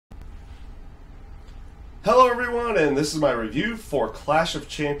Hello everyone, and this is my review for Clash of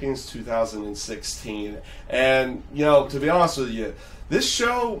Champions 2016. And, to be honest with you, this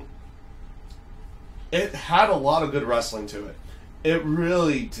show, it had a lot of good wrestling to it. It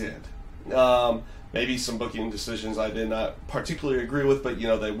really did. Maybe some booking decisions I did not particularly agree with, but,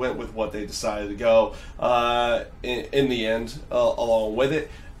 they went with what they decided to go in the end, along with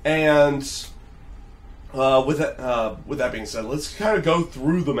it. And with that being said, let's kind of go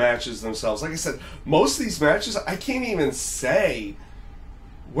through the matches themselves. Like I said, most of these matches I can't even say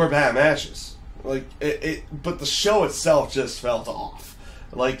were bad matches. But the show itself just felt off.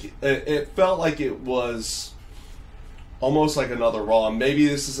 It felt like it was almost like another Raw. Maybe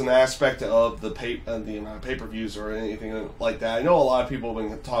this is an aspect of the amount of pay-per-views or anything like that. I know a lot of people have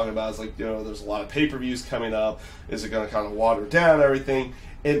been talking about there's a lot of pay-per-views coming up. Is it going to kind of water down everything?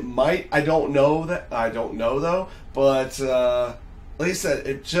 It might. I don't know though. But like I said,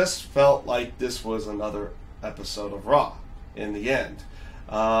 it just felt like this was another episode of Raw in the end.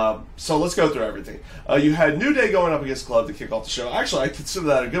 So let's go through everything. You had New Day going up against Club to kick off the show. Actually, I consider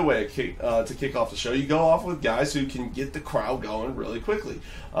that a good way to kick off the show. You go off with guys who can get the crowd going really quickly.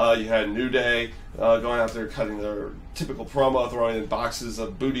 You had New Day going out there cutting their typical promo, throwing in boxes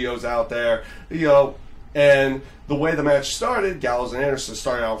of bootios out there, And the way the match started, Gallows and Anderson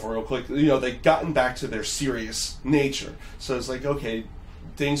started out real quick. They'd gotten back to their serious nature. So it's like, okay,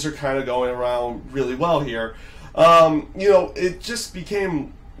 things are kind of going around really well here. It just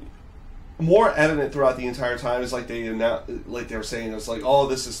became more evident throughout the entire time. It's like they were saying, it's like, oh,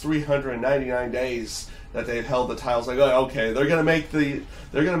 this is 399 days that they've held the titles. Like, oh, okay, they're gonna make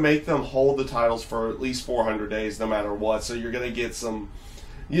them hold the titles for at least 400 days, no matter what. So you're gonna get some.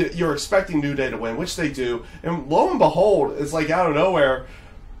 You're expecting New Day to win, which they do, and lo and behold, it's like out of nowhere,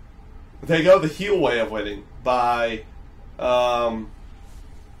 they go the heel way of winning by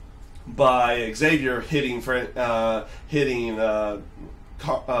Xavier hitting Carl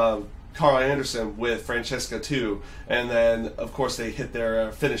Anderson with Francesca too, and then of course they hit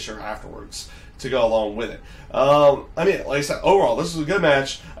their finisher afterwards to go along with it. Like I said, overall this was a good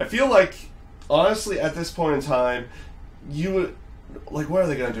match. I feel like honestly at this point in time, what are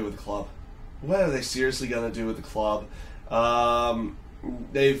they going to do with the club? What are they seriously going to do with the club?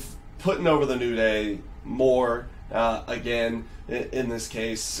 They've putting over the New Day more, again, in this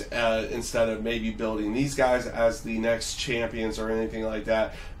case, instead of maybe building these guys as the next champions or anything like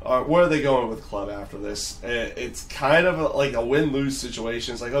that. Where are they going with the club after this? It's kind of like a win-lose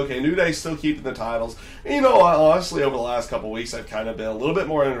situation. It's like, okay, New Day's still keeping the titles. And, honestly, over the last couple of weeks, I've kind of been a little bit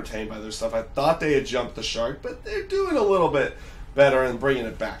more entertained by their stuff. I thought they had jumped the shark, but they're doing a little bit better and bringing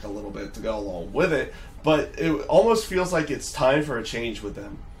it back a little bit to go along with it. But it almost feels like it's time for a change with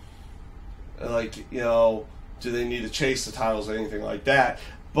them. Do they need to chase the titles or anything like that?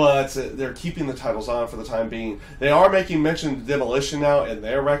 But they're keeping the titles on for the time being. They are making mention of Demolition now in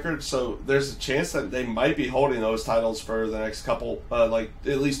their record, so there's a chance that they might be holding those titles for the next couple, at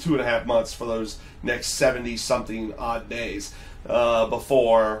least 2.5 months for those next 70-something odd days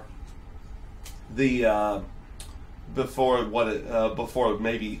before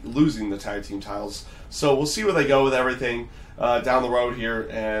maybe losing the tag team titles. So we'll see where they go with everything down the road here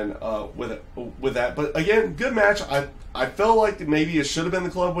and with that. But again, good match. I felt like maybe it should have been the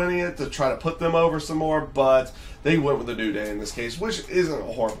club winning it to try to put them over some more, but they went with the New Day in this case, which isn't a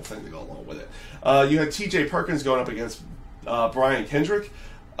horrible thing to go along with it. You had T.J. Perkins going up against Brian Kendrick.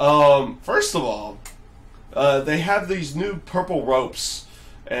 First of all, they have these new purple ropes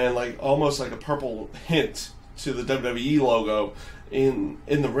and almost like a purple hint to the WWE logo in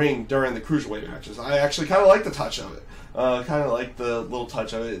the ring during the Cruiserweight matches. I actually kind of like the touch of it. Kind of like the little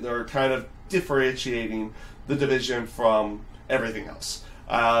touch of it. They're kind of differentiating the division from everything else.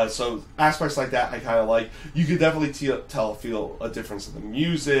 So aspects like that I kind of like. You could definitely feel a difference in the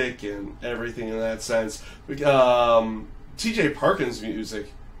music and everything in that sense. T.J. Perkins'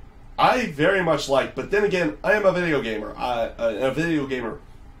 music, I very much like. But then again, I am a video gamer. A video gamer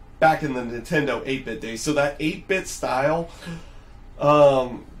back in the Nintendo 8-bit days. So that 8-bit style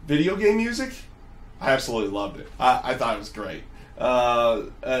video game music, I absolutely loved it. I thought it was great.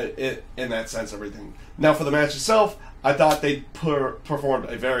 In that sense, everything. Now for the match itself, I thought they performed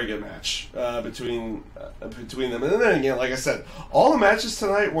a very good match between them. And then again, like I said, all the matches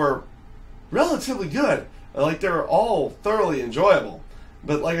tonight were relatively good. They were all thoroughly enjoyable.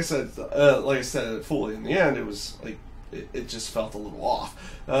 But like I said, fully in the end, it was it just felt a little off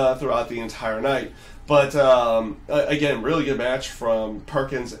throughout the entire night. But again, really good match from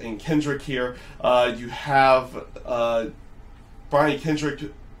Perkins and Kendrick here. You have Brian Kendrick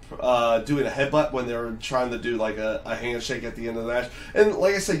doing a headbutt when they were trying to do like a handshake at the end of the match. And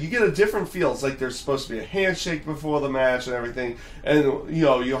like I said, you get a different feel. It's like there's supposed to be a handshake before the match and everything. And, you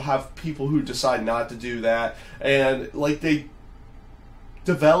know, you'll have people who decide not to do that. And, like, they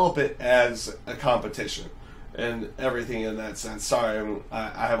develop it as a competition and everything in that sense. Sorry,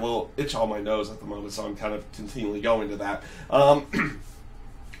 I have a little itch on my nose at the moment, so I'm kind of continually going to that.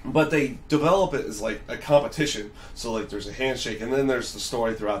 But they develop it as like a competition. So like there's a handshake, and then there's the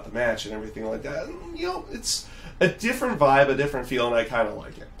story throughout the match and everything like that. And, you know, it's a different vibe, a different feel, and I kind of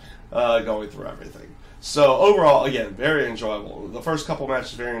like it going through everything. So overall, again, very enjoyable. The first couple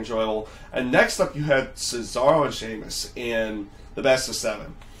matches very enjoyable. And next up, you had Cesaro and Sheamus in the best of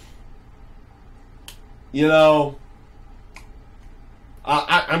 7. You know,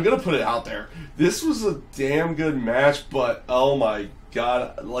 I'm gonna put it out there. This was a damn good match, but oh my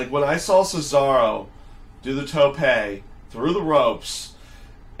God, like when I saw Cesaro do the tope through the ropes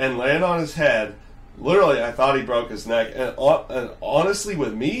and land on his head, literally I thought he broke his neck. And honestly,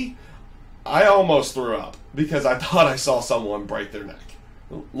 with me, I almost threw up because I thought I saw someone break their neck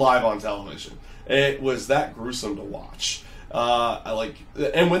live on television. It was that gruesome to watch.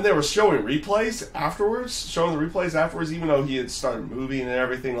 And when they were showing the replays afterwards, even though he had started moving and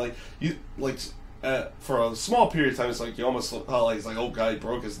everything, for a small period of time, it's like you almost felt like he's like, oh God, he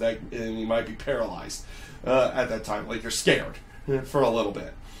broke his neck and he might be paralyzed at that time. Like you're scared for a little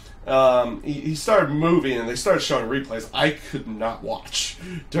bit. He started moving and they started showing replays. I could not watch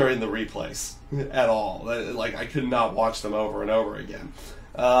during the replays at all. Like I could not watch them over and over again.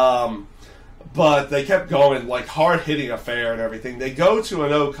 But they kept going, like hard-hitting affair and everything. They go to a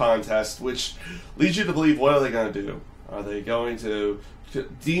no contest, which leads you to believe, what are they going to do? Are they going to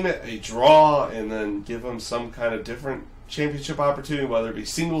deem it a draw and then give them some kind of different championship opportunity, whether it be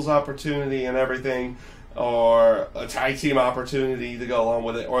singles opportunity and everything, or a tag team opportunity to go along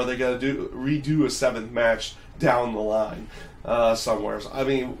with it, or are they going to redo a 7th match down the line somewhere? I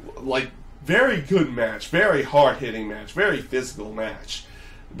mean, like, very good match, very hard-hitting match, very physical match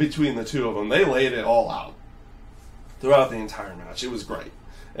between the two of them. They laid it all out throughout the entire match. It was great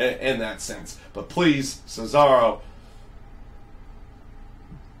in that sense. But please, Cesaro,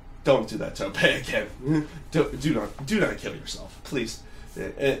 don't do that tope again. do not kill yourself, please,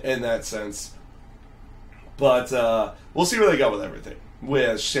 in that sense. But we'll see where they go with everything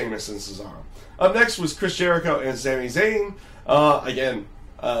with Sheamus and Cesaro. Up next was Chris Jericho and Sami Zayn. Again,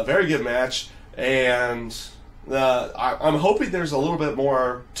 a very good match, and I'm hoping there's a little bit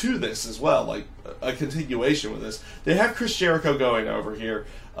more to this as well, like a continuation with this. They have Chris Jericho going over here,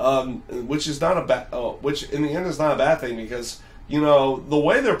 which is not a which in the end is not a bad thing, because you know the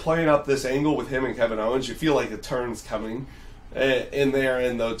way they're playing up this angle with him and Kevin Owens, you feel like a turn's coming in there,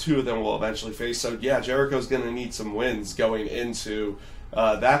 and the two of them will eventually face. So yeah, Jericho's going to need some wins going into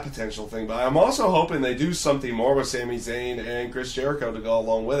that potential thing. But I'm also hoping they do something more with Sami Zayn and Chris Jericho to go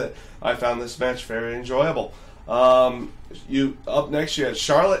along with it. I found this match very enjoyable. Up next you had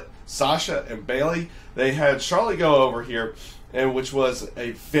Charlotte, Sasha, and Bayley. They had Charlotte go over here, and which was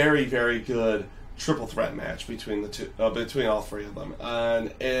a very, very good triple threat match between the two, between all three of them.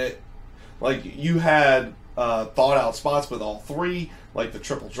 And it, like, you had thought out spots with all three, like the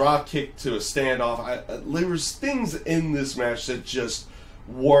triple drop kick to a standoff. There was things in this match that just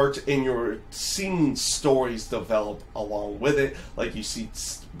worked, and you're seeing stories develop along with it. Like you see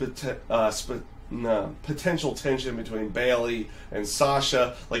potential tension between Bayley and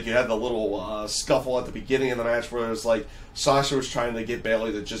Sasha. Like you had the little scuffle at the beginning of the match where it was like Sasha was trying to get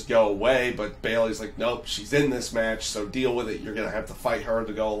Bayley to just go away, but Bayley's like, nope, she's in this match, so deal with it. You're gonna have to fight her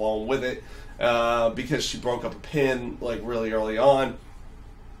to go along with it because she broke up a pin like really early on.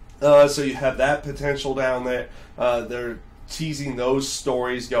 So you have that potential down there. They're teasing those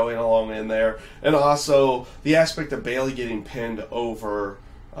stories going along in there, and also the aspect of Bayley getting pinned over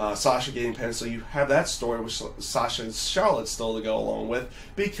Sasha getting pinned, so you have that story with Sasha and Charlotte still to go along with,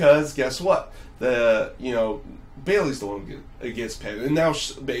 because guess what? Bayley's the one who gets pinned, and now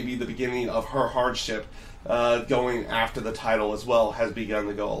maybe the beginning of her hardship going after the title as well has begun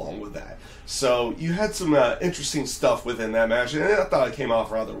to go along with that. So you had some interesting stuff within that match, and I thought it came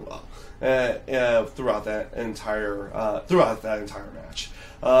off rather well throughout that entire match.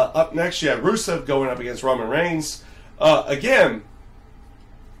 Up next, you had Rusev going up against Roman Reigns. Again,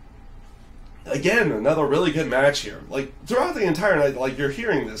 another really good match here. Like throughout the entire night, like you're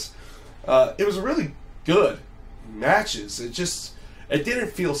hearing this, it was really good matches. It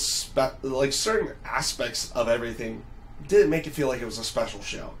didn't feel like certain aspects of everything didn't make it feel like it was a special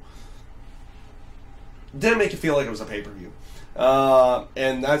show. didn't make it feel like it was a pay-per-view.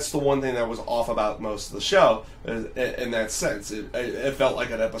 And that's the one thing that was off about most of the show in that sense. It felt like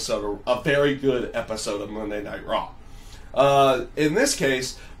a very good episode of Monday Night Raw. In this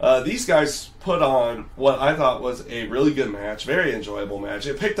case, these guys put on what I thought was a really good match, very enjoyable match.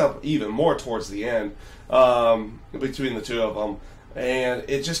 It picked up even more towards the end between the two of them, and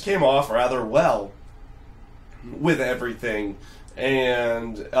it just came off rather well with everything.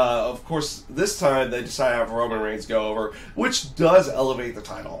 And of course, this time they decided to have Roman Reigns go over, which does elevate the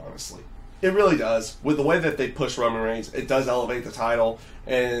title, honestly. It really does. With the way that they push Roman Reigns, it does elevate the title,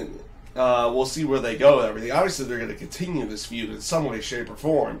 and we'll see where they go with everything. Obviously, they're going to continue this feud in some way, shape, or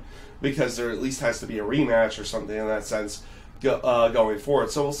form, because there at least has to be a rematch or something in that sense going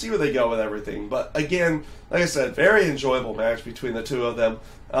forward. So we'll see where they go with everything. But again, like I said, very enjoyable match between the two of them.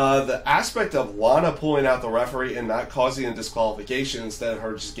 The aspect of Lana pulling out the referee and not causing a disqualification instead of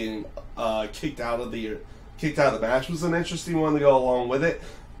her just getting kicked out of the match was an interesting one to go along with it.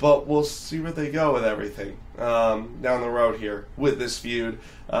 But we'll see where they go with everything down the road here with this feud.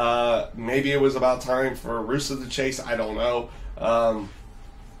 Maybe it was about time for Rusev to chase. I don't know.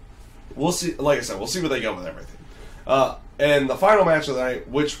 We'll see. Like I said, we'll see where they go with everything. And the final match of the night,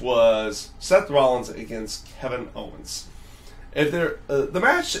 which was Seth Rollins against Kevin Owens. The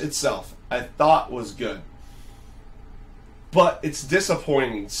match itself, I thought was good, but it's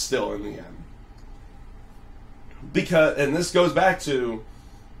disappointing still in the end. And this goes back to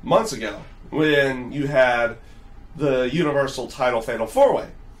months ago when you had the Universal title Fatal 4-Way.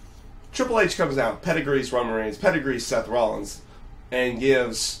 Triple H comes out, pedigrees Roman Reigns, pedigrees Seth Rollins, and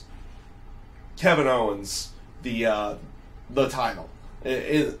gives Kevin Owens the title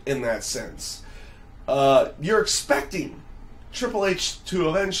in that sense. You're expecting Triple H to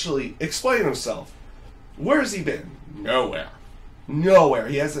eventually explain himself. Where has he been? Nowhere.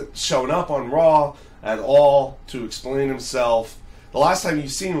 He hasn't shown up on Raw at all to explain himself. The last time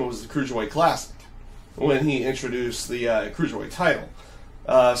you've seen him was the Cruiserweight Classic, when he introduced the Cruiserweight title.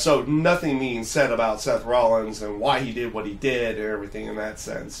 So nothing being said about Seth Rollins and why he did what he did and everything in that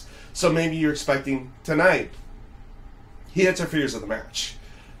sense. So maybe you're expecting tonight he interferes in the match.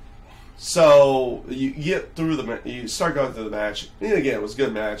 So you get through you start going through the match, and again, it was a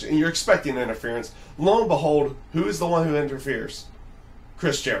good match, and you're expecting interference. Lo and behold, who is the one who interferes?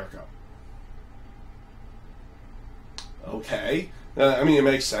 Chris Jericho. Okay. I mean, it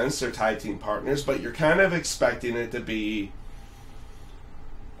makes sense. They're tag team partners, but you're kind of expecting it to be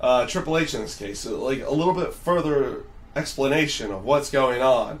Triple H in this case. So, like, a little bit further explanation of what's going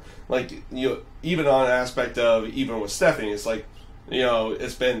on. Like, even on an aspect of, even with Stephanie, it's like,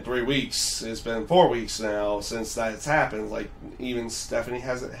 it's been 3 weeks, it's been 4 weeks now since that's happened. Like, even Stephanie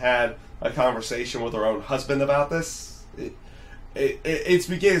hasn't had a conversation with her own husband about this. It's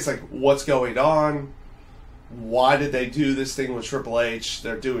beginning, it's like, what's going on? Why did they do this thing with Triple H?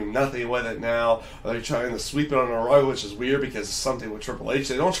 They're doing nothing with it now. Are they trying to sweep it under the rug, which is weird because it's something with Triple H.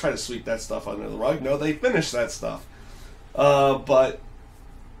 They don't try to sweep that stuff under the rug. No, they finish that stuff. But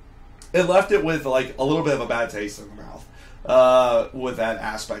it left it with, like, a little bit of a bad taste in the mouth with that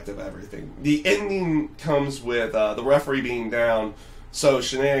aspect of everything. The ending comes with the referee being down, so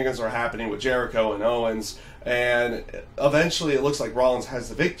shenanigans are happening with Jericho and Owens, and eventually it looks like Rollins has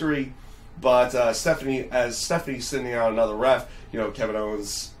the victory. But Stephanie's sending out another ref, Kevin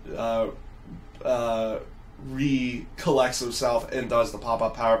Owens recollects himself and does the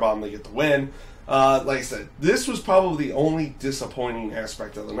pop-up powerbomb to get the win. Like I said, this was probably the only disappointing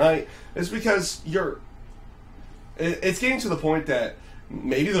aspect of the night, is because it's getting to the point that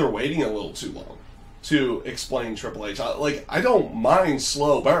maybe they're waiting a little too long to explain Triple H. I don't mind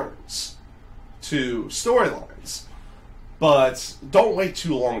slow burns to storylines, but don't wait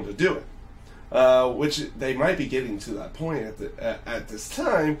too long to do it. Which they might be getting to that point at this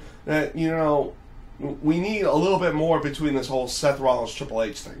time, that, we need a little bit more between this whole Seth Rollins Triple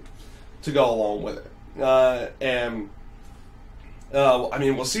H thing to go along with it. I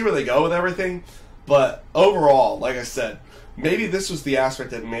mean, we'll see where they go with everything, but overall, like I said, maybe this was the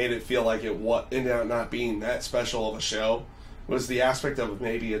aspect that made it feel like it ended up not being that special of a show, was the aspect of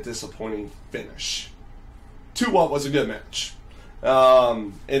maybe a disappointing finish to what was a good match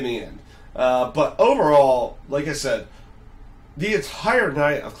in the end. But overall, like I said, the entire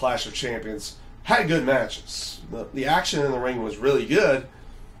night of Clash of Champions had good matches. The action in the ring was really good,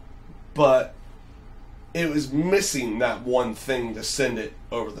 but it was missing that one thing to send it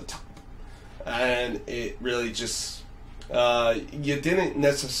over the top. And it really just, you didn't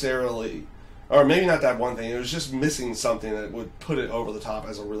necessarily or maybe not that one thing. It was just missing something that would put it over the top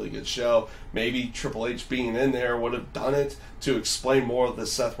as a really good show. Maybe Triple H being in there would have done it to explain more of the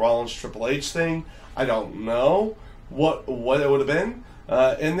Seth Rollins Triple H thing. I don't know what it would have been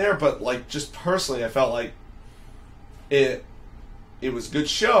in there, but like just personally, I felt like it was a good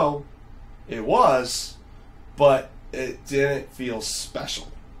show. It was, but it didn't feel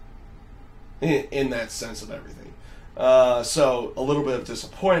special in that sense of everything. So a little bit of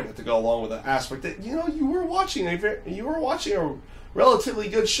disappointment to go along with the aspect that you were watching a relatively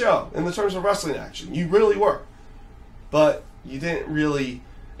good show in the terms of wrestling action. You really were, but you didn't really.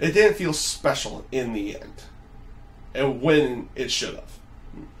 It didn't feel special in the end, and when it should have.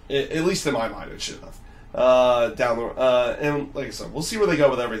 At least in my mind, it should have. Down the and like I said, we'll see where they go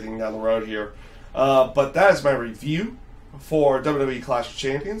with everything down the road here. But that is my review for WWE Clash of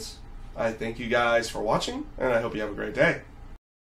Champions. I thank you guys for watching, and I hope you have a great day.